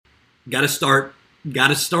got to start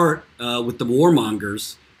with the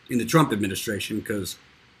warmongers in the Trump administration, because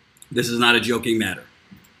this is not a joking matter.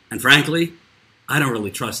 And frankly, I don't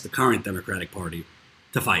really trust the current Democratic Party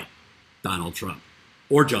to fight Donald Trump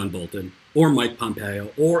or John Bolton or Mike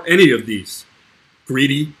Pompeo or any of these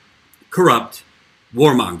greedy, corrupt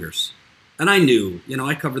warmongers. And I knew,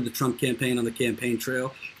 I covered the Trump campaign on the campaign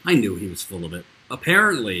trail. I knew he was full of it.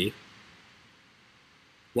 Apparently,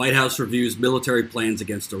 White House reviews military plans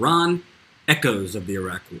against Iran, echoes of the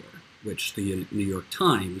Iraq War, which the New York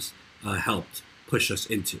Times helped push us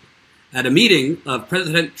into. At a meeting of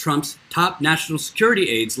President Trump's top national security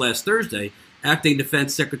aides last Thursday, Acting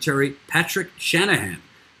Defense Secretary Patrick Shanahan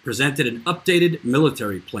presented an updated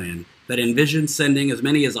military plan that envisions sending as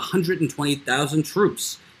many as 120,000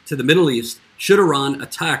 troops to the Middle East should Iran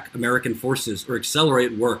attack American forces or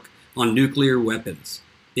accelerate work on nuclear weapons,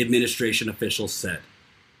 administration officials said.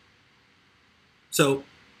 So,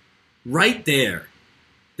 right there,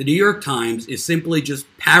 the New York Times is simply just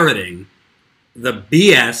parroting the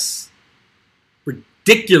BS,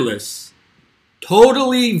 ridiculous,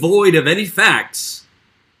 totally void of any facts,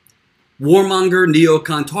 warmonger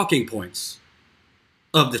neocon talking points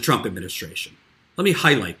of the Trump administration. Let me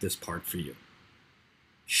highlight this part for you.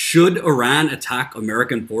 Should Iran attack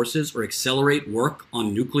American forces or accelerate work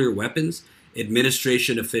on nuclear weapons?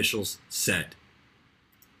 Administration officials said.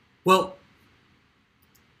 Well,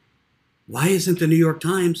 why isn't the New York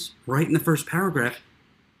Times right in the first paragraph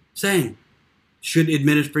saying, should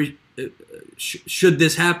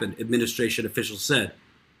this happen? Administration officials said.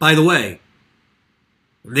 By the way,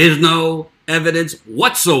 there's no evidence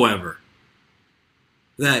whatsoever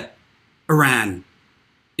that Iran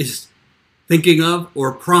is thinking of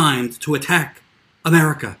or primed to attack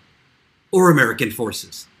America or American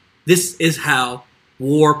forces. This is how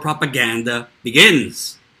war propaganda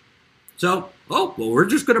begins. So, we're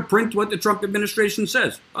just going to print what the Trump administration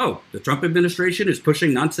says. The Trump administration is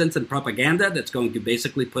pushing nonsense and propaganda that's going to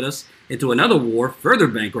basically put us into another war, further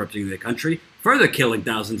bankrupting the country, further killing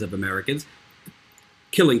thousands of Americans,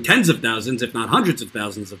 killing tens of thousands, if not hundreds of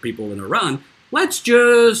thousands of people in Iran. Let's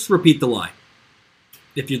just repeat the lie.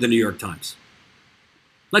 If you're the New York Times,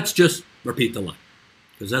 let's just repeat the lie.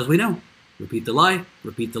 Because as we know, repeat the lie,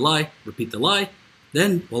 repeat the lie, repeat the lie.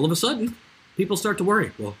 Then all of a sudden, people start to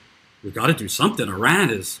worry. Well, we've got to do something. Iran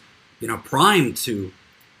is, primed to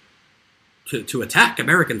attack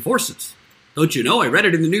American forces. Don't you know? I read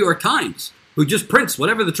it in the New York Times, who just prints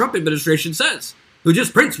whatever the Trump administration says, who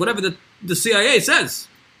just prints whatever the CIA says.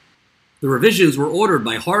 The revisions were ordered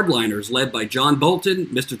by hardliners led by John Bolton,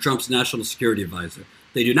 Mr. Trump's national security advisor.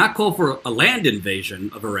 They do not call for a land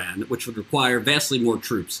invasion of Iran, which would require vastly more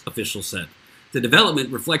troops, officials said. The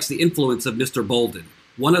development reflects the influence of Mr. Bolton,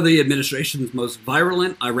 one of the administration's most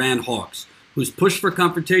virulent Iran hawks, whose push for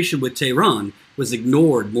confrontation with Tehran was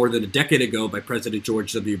ignored more than a decade ago by President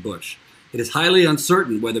George W. Bush. It is highly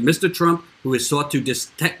uncertain whether Mr. Trump, who has sought to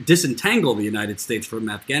disentangle the United States from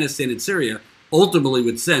Afghanistan and Syria, ultimately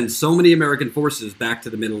would send so many American forces back to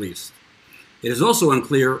the Middle East. It is also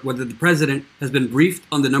unclear whether the president has been briefed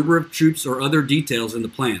on the number of troops or other details in the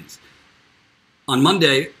plans. On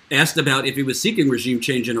Monday, asked about if he was seeking regime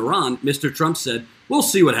change in Iran, Mr. Trump said, "We'll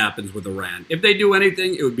see what happens with Iran. If they do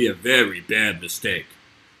anything, it would be a very bad mistake."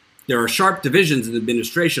 There are sharp divisions in the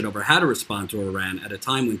administration over how to respond to Iran at a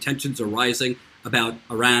time when tensions are rising about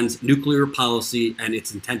Iran's nuclear policy and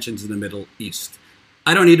its intentions in the Middle East.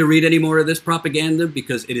 I don't need to read any more of this propaganda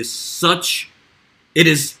because this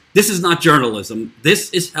is not journalism. This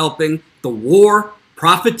is helping the war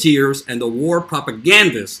profiteers and the war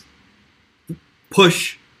propagandists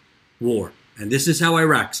push war. And this is how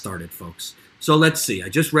Iraq started, folks. So let's see. I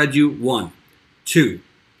just read you 1, 2,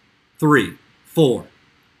 3, 4,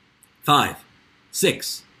 5,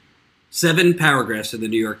 6, 7 paragraphs in the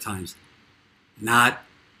New York Times. Not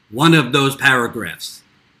one of those paragraphs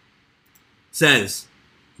says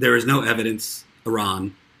there is no evidence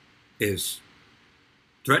Iran is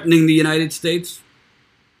threatening the United States,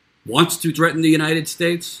 wants to threaten the United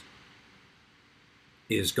States,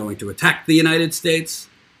 is going to attack the United States.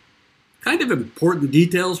 Kind of important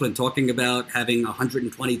details when talking about having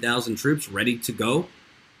 120,000 troops ready to go.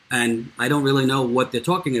 And I don't really know what they're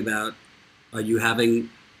talking about. Are you having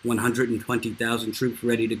 120,000 troops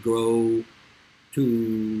ready to go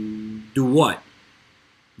to do what?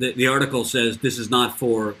 The article says this is not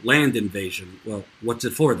for land invasion. Well, what's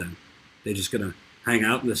it for then? They're just going to hang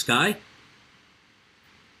out in the sky?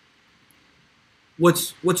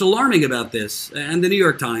 What's alarming about this, and the New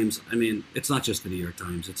York Times, I mean, it's not just the New York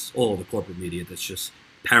Times, it's all the corporate media that's just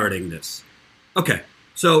parroting this. Okay,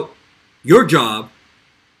 so your job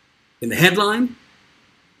in the headline,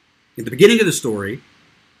 in the beginning of the story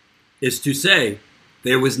is to say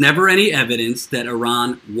there was never any evidence that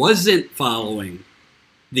Iran wasn't following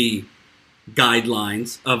the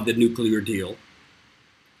guidelines of the nuclear deal,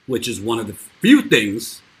 which is one of the few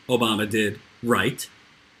things Obama did right.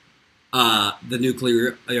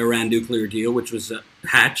 The Iran nuclear deal, which was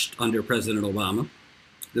hatched under President Obama.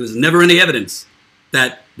 There was never any evidence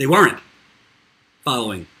that they weren't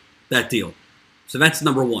following that deal. So that's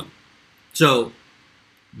number one. So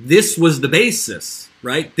this was the basis,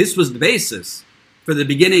 right? This was the basis for the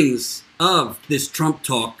beginnings of this Trump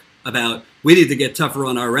talk about we need to get tougher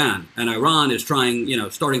on Iran. And Iran is trying,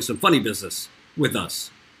 starting some funny business with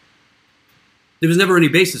us. There was never any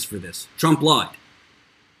basis for this. Trump lied.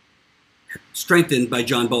 Strengthened by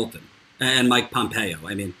John Bolton and Mike Pompeo.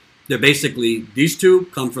 I mean, they're basically, these two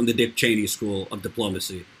come from the Dick Cheney school of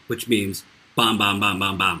diplomacy, which means bomb, bomb, bomb,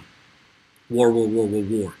 bomb, bomb. War, war, war, war,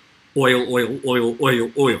 war. Oil, oil, oil,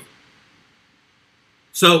 oil, oil.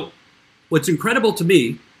 So what's incredible to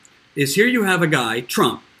me is here you have a guy,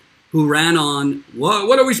 Trump, who ran on,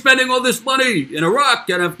 what are we spending all this money in Iraq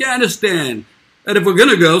and Afghanistan? And if we're going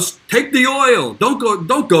to go, take the oil.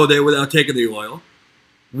 Don't go there without taking the oil.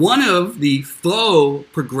 One of the faux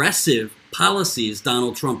progressive policies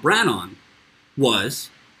Donald Trump ran on was,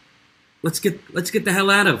 let's get the hell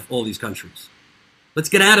out of all these countries. Let's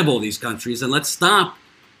get out of all these countries and let's stop,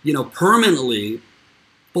 permanently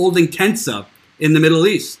folding tents up in the Middle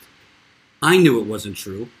East. I knew it wasn't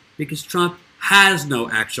true because Trump has no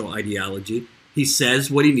actual ideology. He says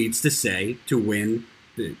what he needs to say to win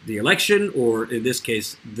the election, or in this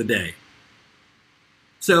case, the day.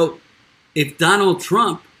 So if Donald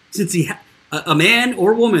Trump, since a man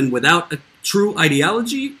or woman without a true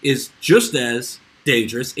ideology is just as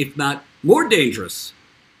dangerous, if not more dangerous,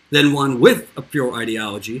 than one with a pure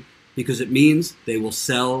ideology, because it means they will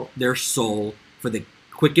sell their soul for the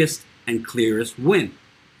quickest and clearest win.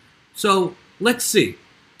 So let's see.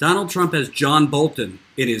 Donald Trump has John Bolton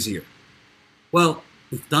in his ear. Well,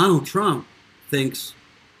 if Donald Trump thinks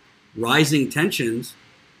rising tensions,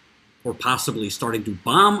 or possibly starting to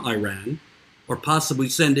bomb Iran, or possibly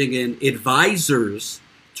sending in advisors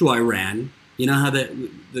to Iran, you know how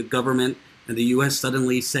the government and the U.S.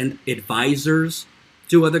 suddenly send advisors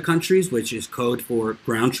to other countries, which is code for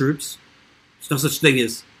ground troops. There's no such thing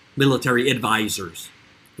as military advisors.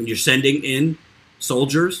 When you're sending in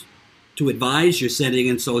soldiers to advise, you're sending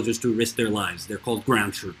in soldiers to risk their lives. They're called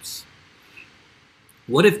ground troops.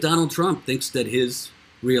 What if Donald Trump thinks that his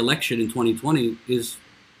re-election in 2020 is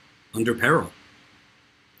under peril?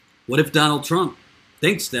 What if Donald Trump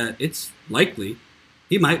thinks that it's likely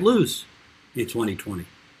he might lose in 2020?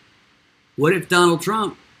 What if Donald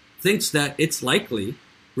Trump thinks that it's likely,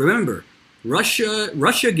 remember,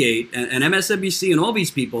 Russiagate and MSNBC and all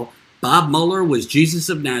these people, Bob Mueller was Jesus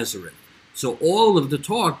of Nazareth. So all of the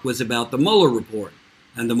talk was about the Mueller report.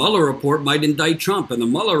 And the Mueller report might indict Trump, and the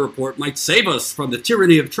Mueller report might save us from the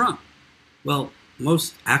tyranny of Trump. Well,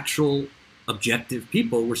 most actual objective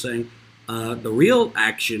people were saying the real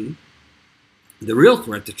action, the real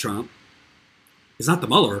threat to Trump is not the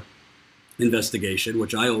Mueller investigation,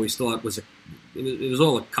 which I always thought was it was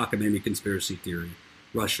all a cockamamie conspiracy theory,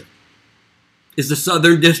 Russia. Is the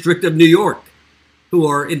Southern District of New York, who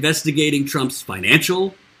are investigating Trump's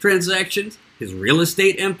financial transactions, his real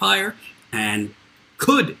estate empire, and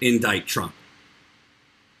could indict Trump.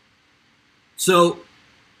 So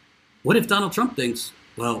what if Donald Trump thinks,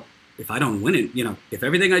 well, if I don't win it, if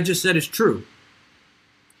everything I just said is true,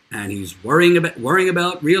 and he's worrying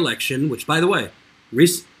about re-election, which, by the way,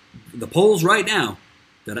 the polls right now,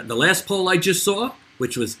 the last poll I just saw,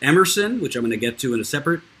 which was Emerson, which I'm going to get to in a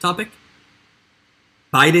separate topic,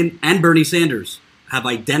 Biden and Bernie Sanders have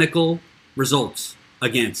identical results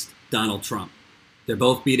against Donald Trump. They're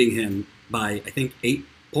both beating him by, I think, 8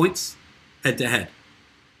 points head-to-head.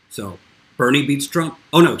 So Bernie beats Trump.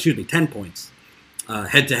 10 points.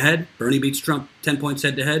 Head-to-head, Bernie beats Trump 10 points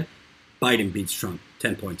head-to-head. Biden beats Trump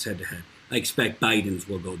 10 points head-to-head. I expect Biden's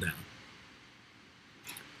will go down.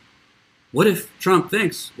 What if Trump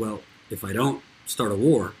thinks, well, if I don't start a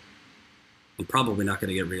war, I'm probably not going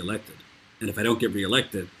to get reelected. And if I don't get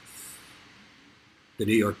reelected, the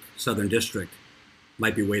New York Southern District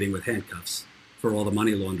might be waiting with handcuffs for all the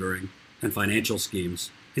money laundering and financial schemes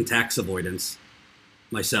and tax avoidance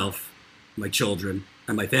myself, my children,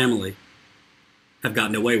 and my family have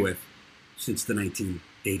gotten away with since the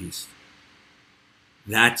 1980s.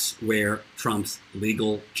 That's where Trump's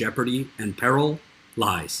legal jeopardy and peril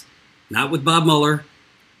lies. Not with Bob Mueller,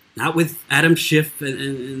 not with Adam Schiff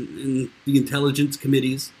and the intelligence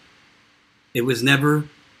committees. It was never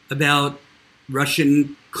about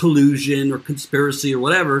Russian collusion or conspiracy or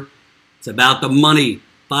whatever. It's about the money.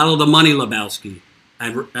 Follow the money, Lebowski.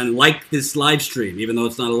 And like this live stream, even though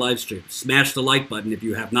it's not a live stream. Smash the like button if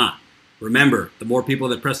you have not. Remember, the more people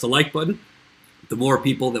that press the like button, the more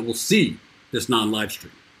people that will see this non-live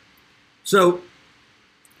stream. So,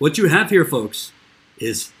 what you have here, folks,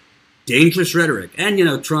 is dangerous rhetoric.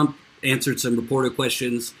 And, Trump answered some reporter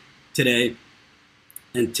questions today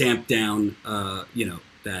and tamped down,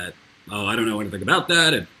 that, I don't know anything about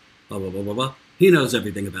that, and blah, blah, blah, blah, blah. He knows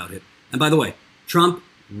everything about it. And by the way, Trump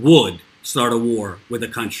would start a war with a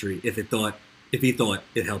country if he thought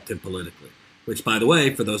it helped him politically. Which, by the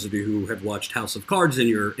way, for those of you who have watched House of Cards in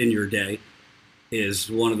your day,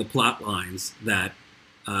 is one of the plot lines that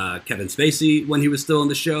Kevin Spacey, when he was still on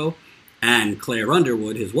the show, and Claire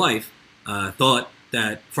Underwood, his wife, thought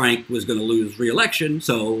that Frank was going to lose re-election.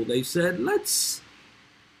 So they said, let's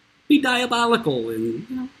be diabolical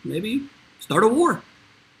and maybe start a war.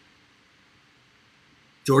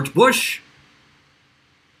 George Bush,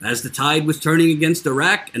 as the tide was turning against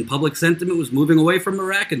Iraq and public sentiment was moving away from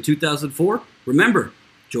Iraq in 2004, remember,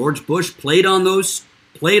 George Bush played on those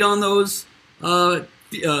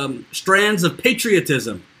strands of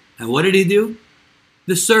patriotism. And what did he do?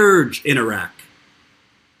 The surge in Iraq.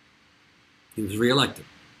 He was reelected.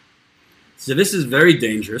 So this is very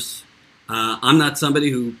dangerous. I'm not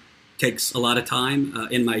somebody who takes a lot of time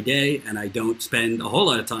in my day, and I don't spend a whole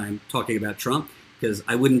lot of time talking about Trump, because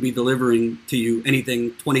I wouldn't be delivering to you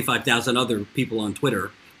anything 25,000 other people on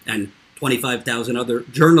Twitter and 25,000 other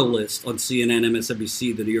journalists on CNN,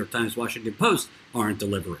 MSNBC, the New York Times, Washington Post aren't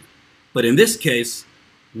delivering. But in this case,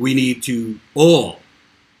 we need to all,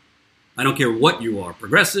 I don't care what you are,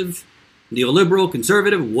 progressive, neoliberal,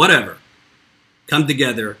 conservative, whatever, come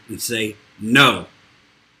together and say, no.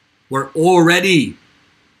 We're already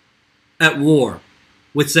at war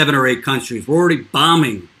with 7 or 8 countries. We're already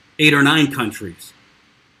bombing 8 or 9 countries.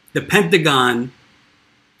 The Pentagon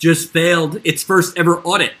just failed its first ever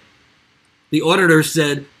audit. The auditor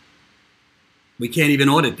said, we can't even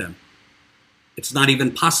audit them. It's not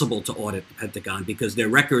even possible to audit the Pentagon because their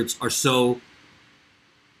records are so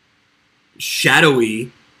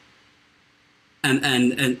shadowy and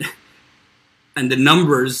the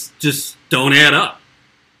numbers just don't add up.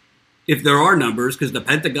 If there are numbers, because the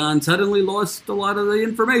Pentagon suddenly lost a lot of the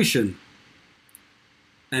information.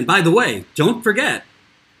 And by the way, don't forget,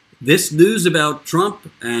 this news about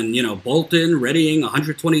Trump and, Bolton readying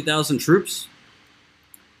 120,000 troops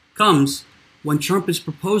comes when Trump is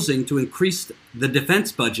proposing to increase the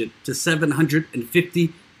defense budget to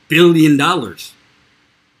 $750 billion.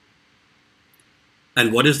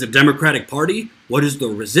 And what is the Democratic Party? What is the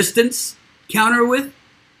resistance counter with?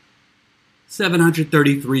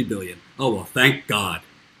 $733 billion. Oh, well, thank God.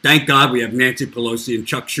 Thank God we have Nancy Pelosi and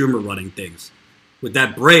Chuck Schumer running things with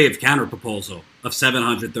that brave counterproposal of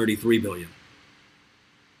 $733 billion.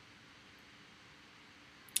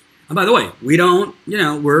 And by the way, we don't,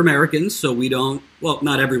 we're Americans, so we don't, well,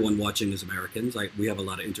 not everyone watching is Americans. We have a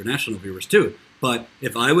lot of international viewers too. But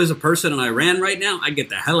if I was a person in Iran right now, I'd get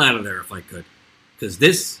the hell out of there if I could. Because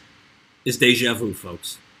this is deja vu,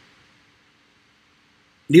 folks.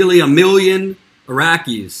 Nearly 1 million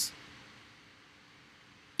Iraqis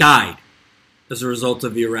died as a result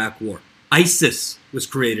of the Iraq War. ISIS was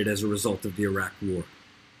created as a result of the Iraq War.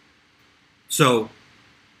 So,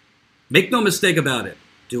 make no mistake about it.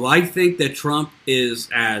 Do I think that Trump is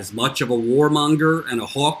as much of a warmonger and a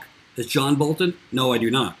hawk as John Bolton? No, I do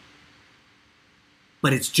not.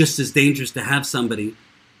 But it's just as dangerous to have somebody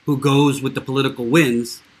who goes with the political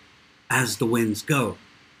winds as the winds go.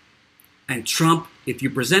 And Trump, if you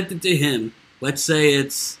present it to him, let's say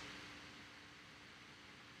it's,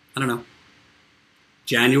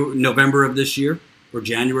 November of this year or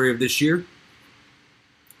January of this year,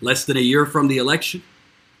 less than a year from the election,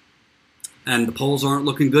 and the polls aren't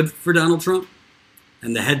looking good for Donald Trump,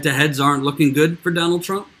 and the head-to-heads aren't looking good for Donald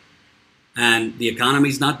Trump, and the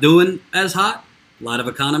economy's not doing as hot. A lot of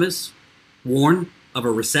economists warn of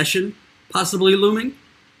a recession possibly looming.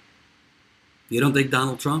 You don't think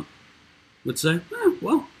Donald Trump would say,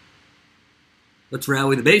 well, let's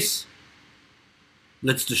rally the base.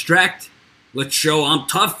 Let's distract. Let's show I'm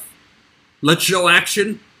tough. Let's show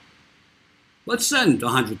action. Let's send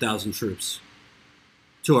 100,000 troops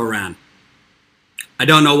to Iran. I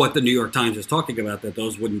don't know what the New York Times is talking about, that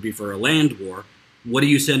those wouldn't be for a land war. What are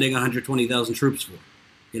you sending 120,000 troops for?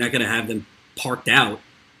 You're not going to have them parked out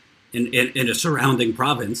in a surrounding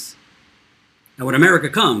province. And when America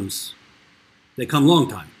comes, they come long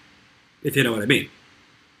time, if you know what I mean.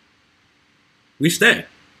 We stay.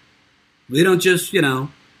 We don't just,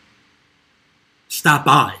 stop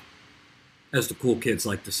by, as the cool kids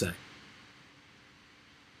like to say.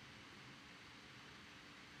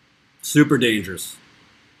 Super dangerous.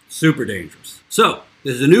 Super dangerous. So,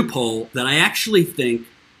 there's a new poll that I actually think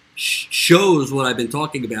shows what I've been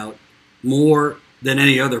talking about more than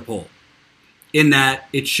any other poll, in that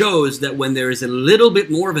it shows that when there is a little bit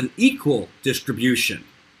more of an equal distribution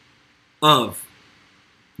of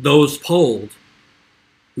those polled,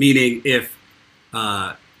 meaning if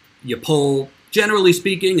you poll, generally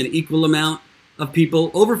speaking, an equal amount of people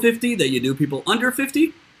over 50 that you do people under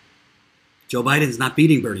 50, Joe Biden's not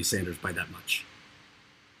beating Bernie Sanders by that much.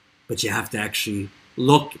 But you have to actually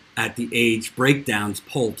look at the age breakdowns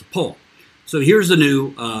poll to poll. So here's a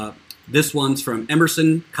new, this one's from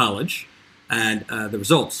Emerson College, and the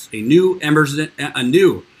results. A new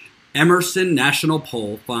Emerson national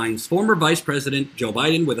poll finds former Vice President Joe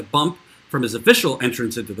Biden with a bump from his official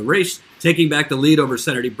entrance into the race, taking back the lead over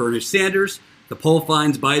Senator Bernie Sanders. The poll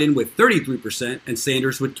finds Biden with 33% and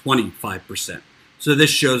Sanders with 25%. So this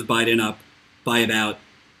shows Biden up by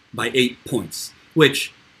 8 points,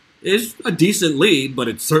 which is a decent lead, but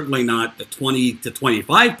it's certainly not the 20 to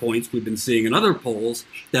 25 points we've been seeing in other polls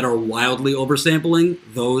that are wildly oversampling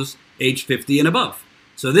those age 50 and above.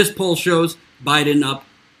 So this poll shows Biden up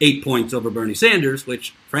 8 points over Bernie Sanders,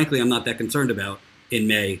 which frankly I'm not that concerned about in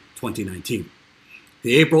May 2019.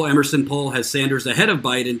 The April Emerson poll has Sanders ahead of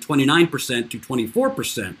Biden 29% to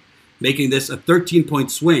 24%, making this a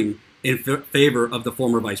 13-point swing in favor of the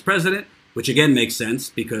former vice president, which again makes sense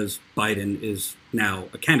because Biden is now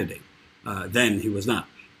a candidate. Then he was not.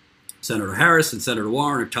 Senator Harris and Senator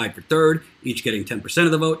Warren are tied for third, each getting 10%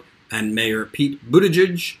 of the vote, and Mayor Pete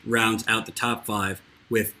Buttigieg rounds out the top five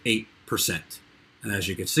with 8%. And as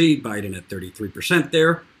you can see, Biden at 33%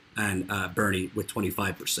 there, and Bernie with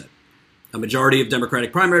 25%. A majority of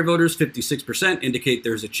Democratic primary voters, 56%, indicate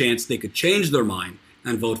there's a chance they could change their mind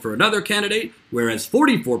and vote for another candidate, whereas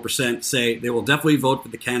 44% say they will definitely vote for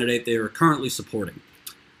the candidate they are currently supporting.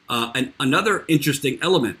 And another interesting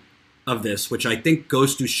element of this, which I think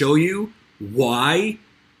goes to show you why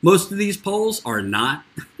most of these polls are not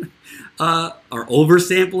are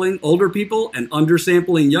oversampling older people and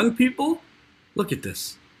undersampling young people. Look at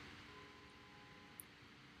this.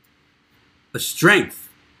 A strength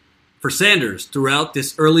for Sanders throughout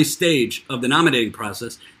this early stage of the nominating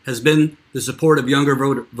process has been the support of younger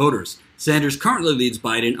voters. Sanders currently leads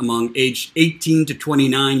Biden among aged 18 to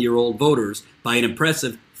 29-year-old voters by an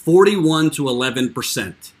impressive 41 to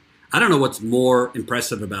 11%. I don't know what's more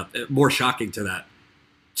impressive about that, more shocking to that,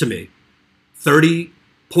 to me.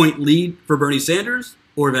 30-point lead for Bernie Sanders,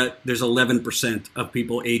 or that there's 11% of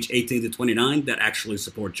people aged 18 to 29 that actually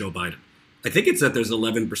support Joe Biden. I think it's that there's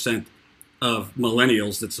 11% of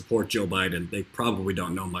millennials that support Joe Biden. They probably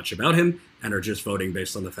don't know much about him and are just voting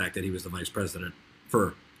based on the fact that he was the vice president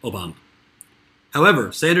for Obama.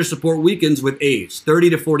 However, Sanders' support weakens with age. 30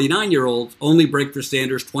 to 49-year-olds only break for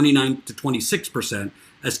Sanders 29 to 26%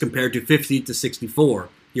 as compared to 50 to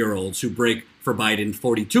 64-year-olds who break for Biden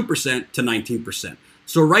 42% to 19%.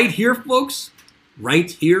 So right here, folks, right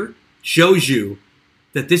here shows you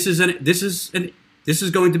that this is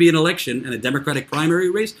going to be an election and a Democratic primary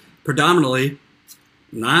race predominantly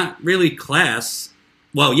not really class.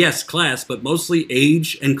 Well, yes, class, but mostly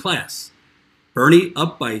age and class. Bernie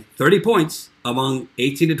up by 30 points among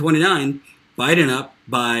 18 to 29. Biden up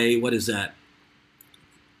by,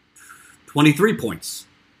 23 points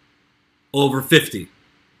over 50.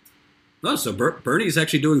 Oh, so Bernie is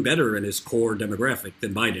actually doing better in his core demographic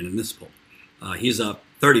than Biden in this poll. He's up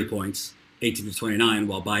 30 points, 18 to 29,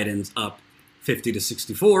 while Biden's up 50 to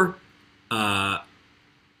 64.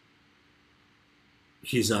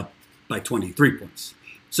 He's up by 23 points.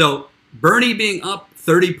 So Bernie being up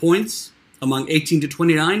 30 points among 18 to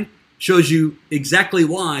 29 shows you exactly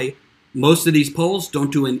why most of these polls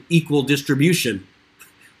don't do an equal distribution,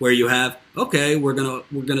 where you have, okay, we're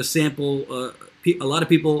gonna sample a lot of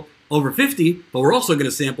people over 50, but we're also going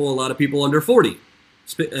to sample a lot of people under 40,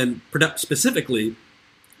 and specifically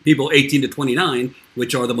people 18 to 29,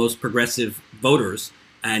 which are the most progressive voters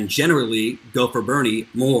and generally go for Bernie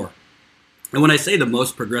more. And when I say the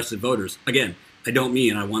most progressive voters, again, I don't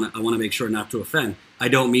mean, I want to make sure not to offend, I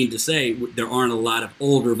don't mean to say there aren't a lot of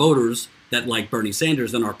older voters that like Bernie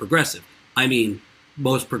Sanders and are progressive. I mean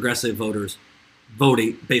most progressive voters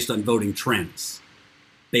voting based on voting trends,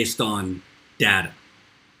 based on data.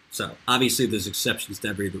 So obviously there's exceptions to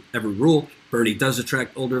every rule. Bernie does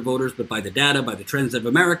attract older voters, but by the data, by the trends of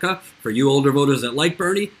America, for you older voters that like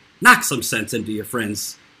Bernie, knock some sense into your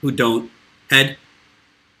friends who don't. Head.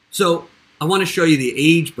 So I want to show you the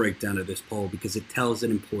age breakdown of this poll because it tells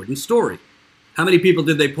an important story. How many people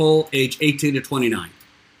did they poll age 18 to 29?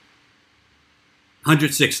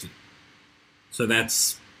 160. So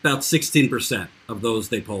that's about 16% of those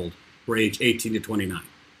they polled were age 18 to 29.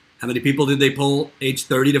 How many people did they poll age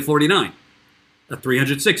 30 to 49?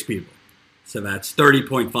 306 people. So that's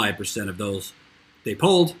 30.5% of those they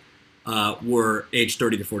polled were age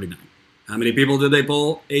 30 to 49. How many people did they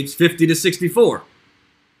poll age 50 to 64?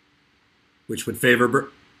 Which would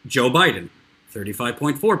favor Joe Biden,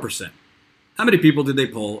 35.4%. How many people did they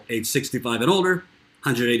poll age 65 and older?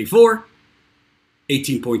 184,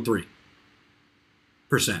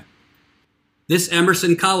 18.3%. This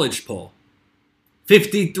Emerson College poll,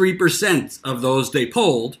 53% of those they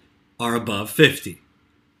polled are above 50.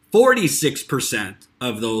 46%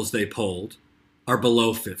 of those they polled are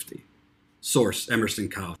below 50. Source, Emerson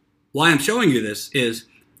College. Why I'm showing you this is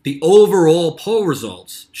the overall poll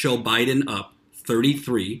results show Biden up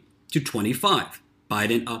 33 to 25.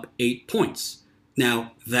 Biden up 8 points.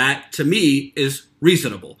 Now, that to me is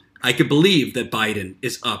reasonable. I could believe that Biden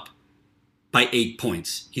is up by 8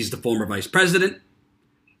 points. He's the former vice president.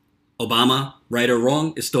 Obama, right or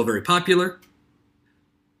wrong, is still very popular.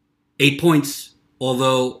 8 points,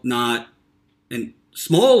 although not a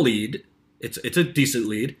small lead, it's a decent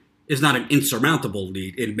lead, is not an insurmountable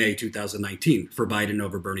lead in May 2019 for Biden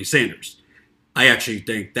over Bernie Sanders. I actually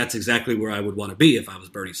think that's exactly where I would want to be if I was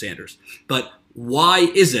Bernie Sanders. But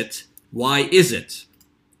why is it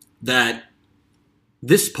that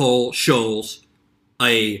this poll shows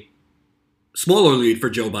a smaller lead for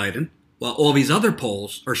Joe Biden, while all these other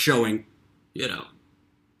polls are showing,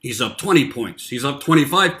 he's up 20 points, he's up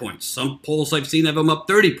 25 points. Some polls I've seen have him up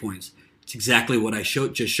 30 points. It's exactly what I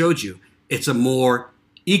just showed you. It's a more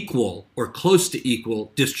equal or close to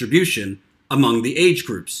equal distribution among the age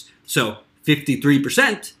groups. So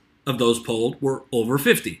 53% of those polled were over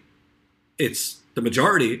 50. It's the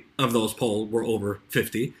majority of those polled were over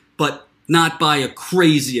 50, but not by a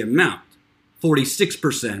crazy amount.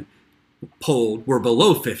 46% polled were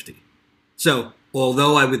below 50. So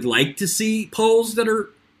although I would like to see polls that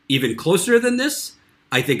are even closer than this,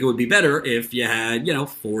 I think it would be better if you had,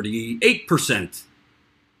 48%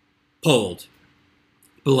 polled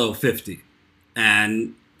below 50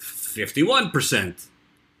 and 51%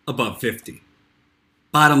 above 50.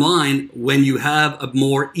 Bottom line, when you have a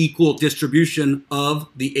more equal distribution of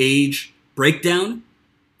the age breakdown,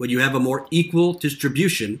 when you have a more equal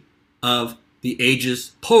distribution of the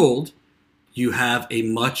ages polled, you have a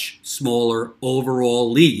much smaller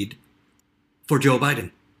overall lead for Joe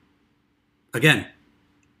Biden. Again,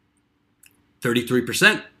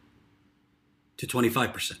 33% to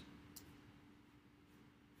 25%.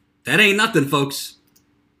 That ain't nothing, folks.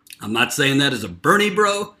 I'm not saying that as a Bernie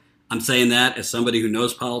bro. I'm saying that as somebody who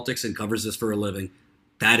knows politics and covers this for a living.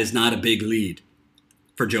 That is not a big lead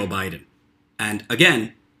for Joe Biden. And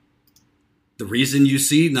again, the reason you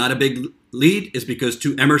see not a big lead is because,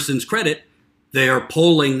 to Emerson's credit, they are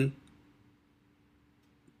polling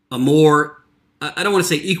a more, I don't want to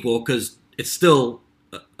say equal because it's still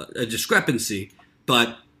a discrepancy,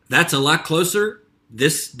 but that's a lot closer.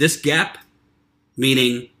 This gap,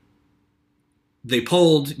 meaning they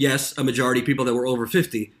polled, yes, a majority of people that were over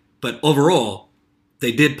 50, but overall,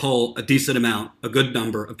 they did poll a decent amount, a good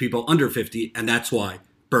number of people under 50, and that's why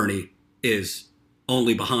Bernie is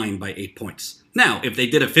only behind by 8 points. Now, if they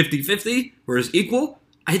did a 50-50, whereas equal,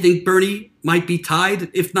 I think Bernie might be tied,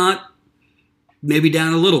 if not, maybe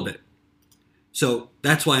down a little bit. So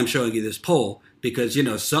that's why I'm showing you this poll, because, the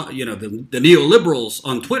neoliberals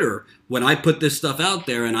on Twitter, when I put this stuff out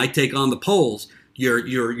there and I take on the polls,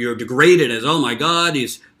 you're degraded as, oh my God,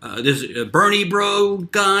 he's this Bernie bro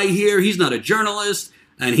guy here. He's not a journalist,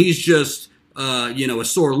 and he's just a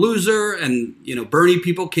sore loser, and Bernie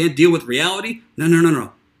people can't deal with reality.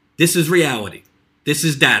 No. This is reality. This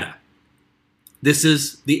is data. This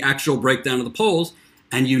is the actual breakdown of the polls,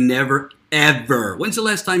 and you never ever. When's the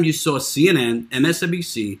last time you saw CNN,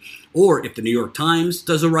 MSNBC, or if the New York Times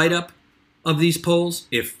does a write-up of these polls,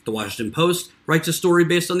 if the Washington Post writes a story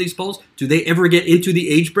based on these polls, do they ever get into the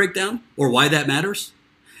age breakdown or why that matters?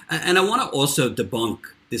 And I want to also debunk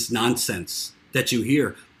this nonsense that you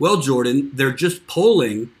hear. Well, Jordan, they're just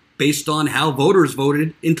polling based on how voters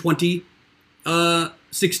voted in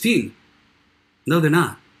 2016. No, they're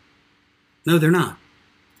not. No, they're not.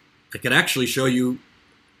 I could actually show you,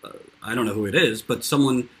 I don't know who it is, but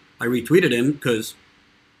someone, I retweeted him because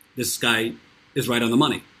this guy is right on the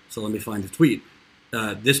money. So let me find the tweet.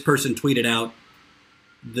 This person tweeted out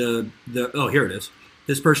oh, here it is.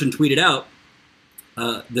 This person tweeted out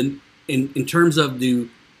in terms of the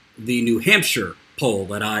New Hampshire poll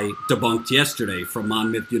that I debunked yesterday from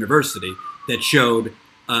Monmouth University that showed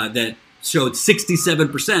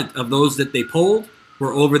 67% of those that they polled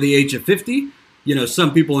were over the age of 50.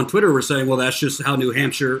 Some people on Twitter were saying, well, that's just how New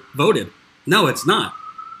Hampshire voted. No, it's not.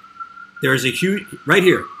 There is a huge, right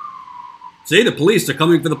here. See, the police are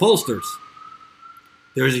coming for the pollsters.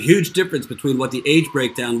 There is a huge difference between what the age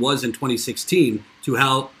breakdown was in 2016 to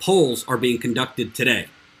how polls are being conducted today.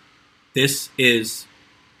 This is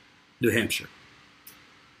New Hampshire.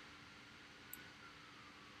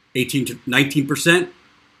 18 to 19%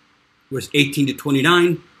 was 18 to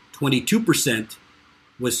 29, 22%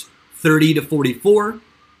 was 30 to 44,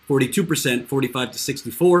 42% 45 to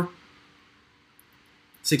 64,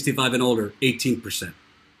 65 and older 18%.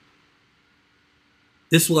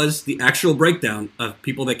 This was the actual breakdown of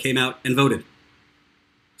people that came out and voted.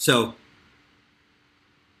 So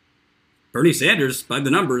Bernie Sanders, by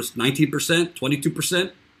the numbers, 19%, 22%.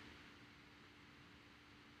 A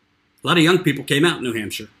lot of young people came out in New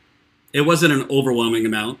Hampshire. It wasn't an overwhelming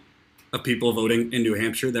amount of people voting in New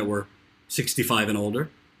Hampshire that were 65 and older,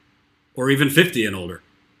 or even 50 and older.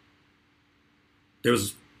 There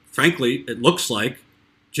was, frankly, it looks like,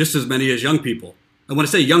 just as many as young people. And when I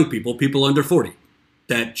say young people, people under 40,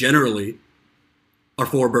 that generally are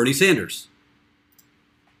for Bernie Sanders.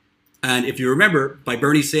 And if you remember, by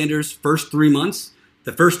Bernie Sanders' first 3 months,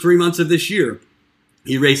 the first 3 months of this year,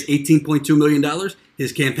 he raised $18.2 million.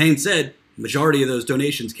 His campaign said the majority of those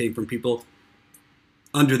donations came from people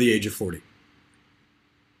under the age of 40.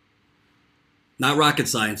 Not rocket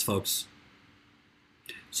science, folks.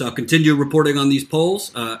 So I'll continue reporting on these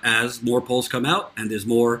polls as more polls come out and there's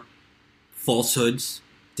more falsehoods,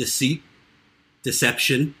 deceit,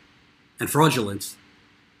 deception, and fraudulence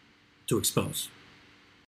to expose.